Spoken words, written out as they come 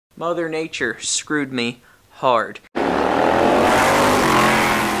Mother Nature screwed me hard.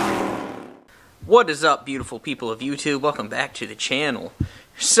 What is up, beautiful people of YouTube? Welcome back to the channel.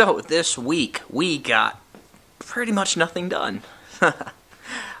 So, this week, we got pretty much nothing done.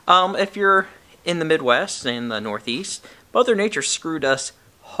 If you're in the Midwest and the Northeast, Mother Nature screwed us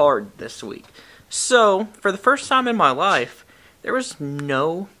hard this week. So, for the first time in my life, there was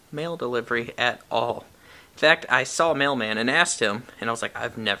no mail delivery at all. In fact, I saw a mailman and asked him, and I was like,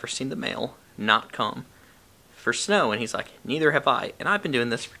 I've never seen the mail not come for snow. And he's like, neither have I. And I've been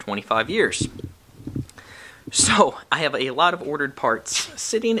doing this for 25 years. So, I have a lot of ordered parts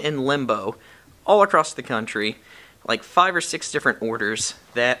sitting in limbo all across the country. Like 5 or 6 different orders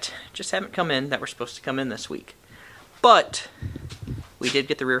that just haven't come in that were supposed to come in this week. But we did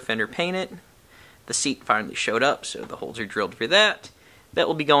get the rear fender painted. The seat finally showed up, so the holes are drilled for that. That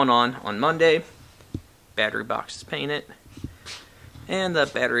will be going on Monday. Battery box is painted. And the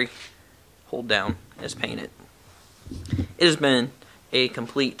battery hold down is painted. It has been a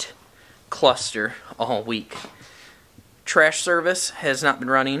complete cluster all week. Trash service has not been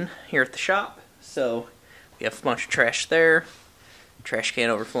running here at the shop, so we have a bunch of trash there. Trash can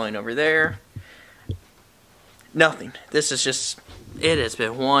overflowing over there. Nothing. This is just, it has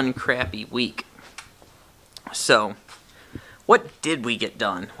been one crappy week. So, what did we get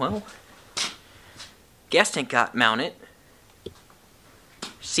done? Well, gas tank got mounted.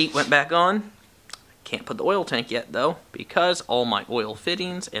 Seat went back on. Can't put the oil tank yet though, because all my oil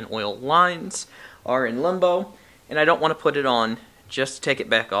fittings and oil lines are in limbo, and I don't want to put it on just to take it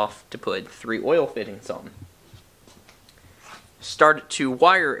back off to put 3 oil fittings on. Started to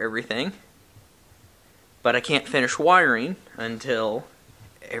wire everything, but I can't finish wiring until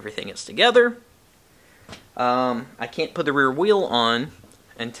everything is together. I can't put the rear wheel on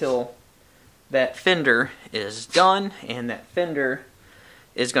until that fender is done, and that fender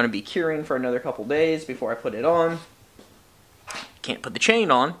is going to be curing for another couple days before I put it on. Can't put the chain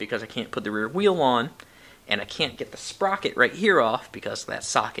on because I can't put the rear wheel on, and I can't get the sprocket right here off because that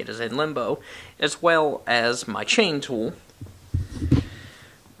socket is in limbo, as well as my chain tool.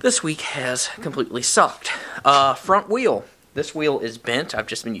 This week has completely sucked. Front wheel. This wheel is bent. I've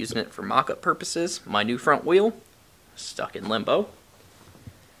just been using it for mock-up purposes. My new front wheel, stuck in limbo.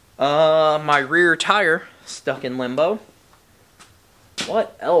 My rear tire, stuck in limbo.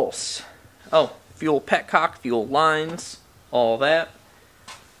 What else? Oh, fuel petcock, fuel lines, all that.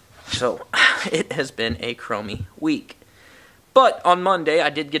 So, it has been a crummy week. But on Monday, I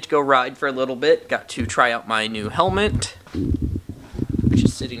did get to go ride for a little bit. Got to try out my new helmet, which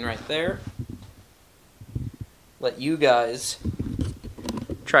is sitting right there. Let you guys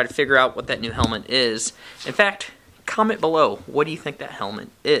try to figure out what that new helmet is. In fact, comment below, what do you think that helmet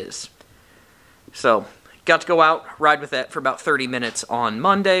is? So, got to go out, ride with that for about 30 minutes on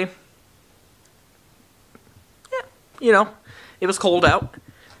Monday. Yeah, you know, it was cold out.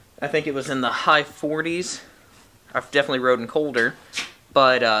 I think it was in the high 40s. I've definitely rode in colder.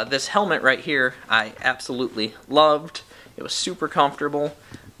 But this helmet right here, I absolutely loved. It was super comfortable,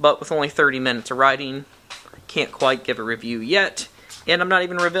 but with only 30 minutes of riding, I can't quite give a review yet, and I'm not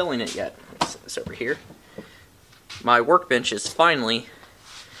even revealing it yet. Let's set this over here. My workbench is finally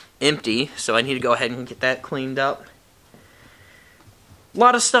empty, so I need to go ahead and get that cleaned up. A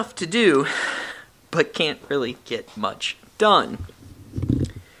lot of stuff to do, but can't really get much done.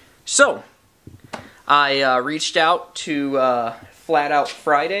 So, I reached out to Flat Out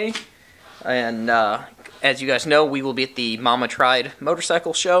Friday, and as you guys know, we will be at the Mama Tried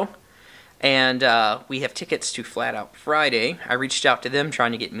motorcycle show, and we have tickets to Flat Out Friday. I reached out to them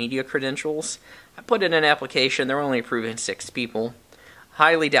trying to get media credentials. I put in an application. They're only approving 6 people.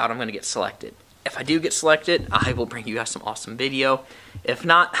 Highly doubt I'm going to get selected. If I do get selected, I will bring you guys some awesome video. If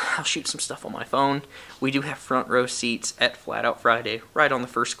not, I'll shoot some stuff on my phone. We do have front row seats at Flat Out Friday, right on the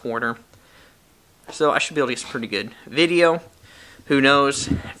first corner. So I should be able to get some pretty good video. Who knows,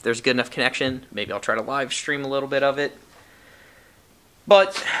 if there's good enough connection, maybe I'll try to live stream a little bit of it.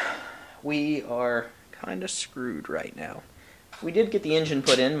 But we are kind of screwed right now. We did get the engine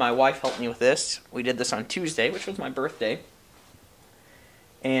put in. My wife helped me with this. We did this on Tuesday, which was my birthday.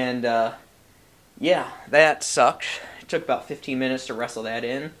 And, yeah, that sucked. It took about 15 minutes to wrestle that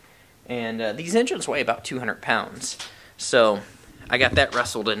in. And these engines weigh about 200 pounds. So, I got that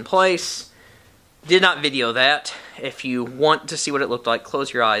wrestled in place. Did not video that. If you want to see what it looked like,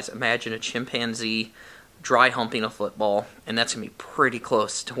 close your eyes. Imagine a chimpanzee dry humping a football. And that's going to be pretty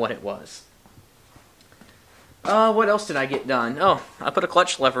close to what it was. What else did I get done? Oh, I put a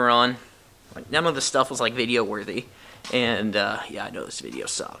clutch lever on. Like, none of the stuff was, like, video worthy. And, yeah, I know this video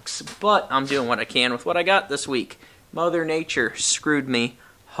sucks. But I'm doing what I can with what I got this week. Mother Nature screwed me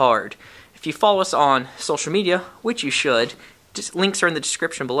hard. If you follow us on social media, which you should, just links are in the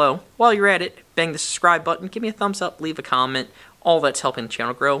description below. While you're at it, bang the subscribe button, give me a thumbs up, leave a comment. All that's helping the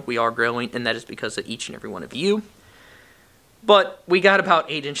channel grow. We are growing, and that is because of each and every one of you. But we got about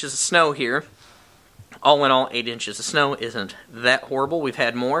 8 inches of snow here. All in all, 8 inches of snow isn't that horrible. We've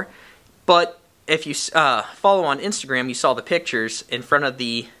had more. But if you follow on Instagram, you saw the pictures in front of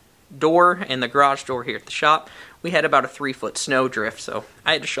the door and the garage door here at the shop. We had about a 3-foot snow drift, so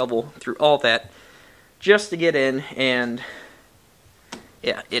I had to shovel through all that just to get in, and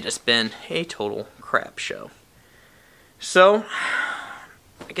yeah, it has been a total crap show. So,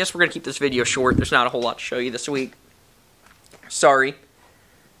 I guess we're going to keep this video short. There's not a whole lot to show you this week. Sorry.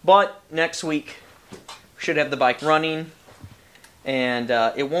 But next week, we should have the bike running. And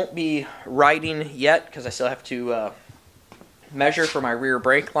it won't be riding yet, because I still have to measure for my rear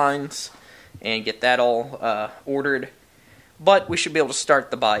brake lines and get that all ordered. But we should be able to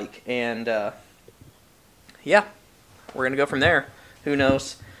start the bike. And yeah, we're going to go from there. Who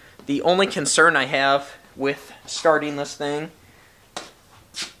knows? The only concern I have with starting this thing,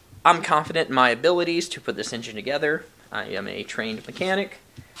 I'm confident in my abilities to put this engine together. I am a trained mechanic,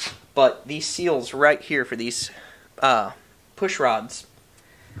 but these seals right here for these push rods,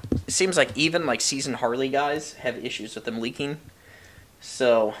 it seems like even like seasoned Harley guys have issues with them leaking.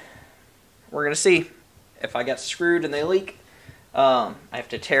 So we're gonna see if I got screwed and they leak. I have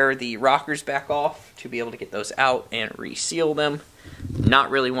to tear the rockers back off to be able to get those out and reseal them. Not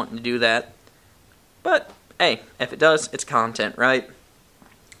really wanting to do that. But, hey, if it does, it's content, right?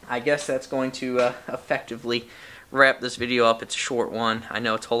 I guess that's going to effectively wrap this video up. It's a short one. I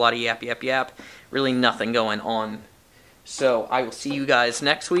know it's a whole lot of yap, yap, yap. Really nothing going on. So, I will see you guys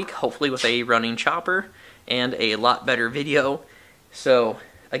next week, hopefully with a running chopper and a lot better video. So,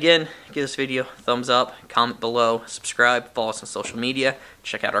 again, give this video a thumbs up, comment below, subscribe, follow us on social media,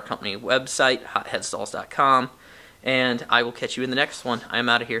 check out our company website, Headstalls.com, and I will catch you in the next one. I am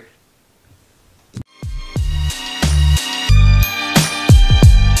out of here.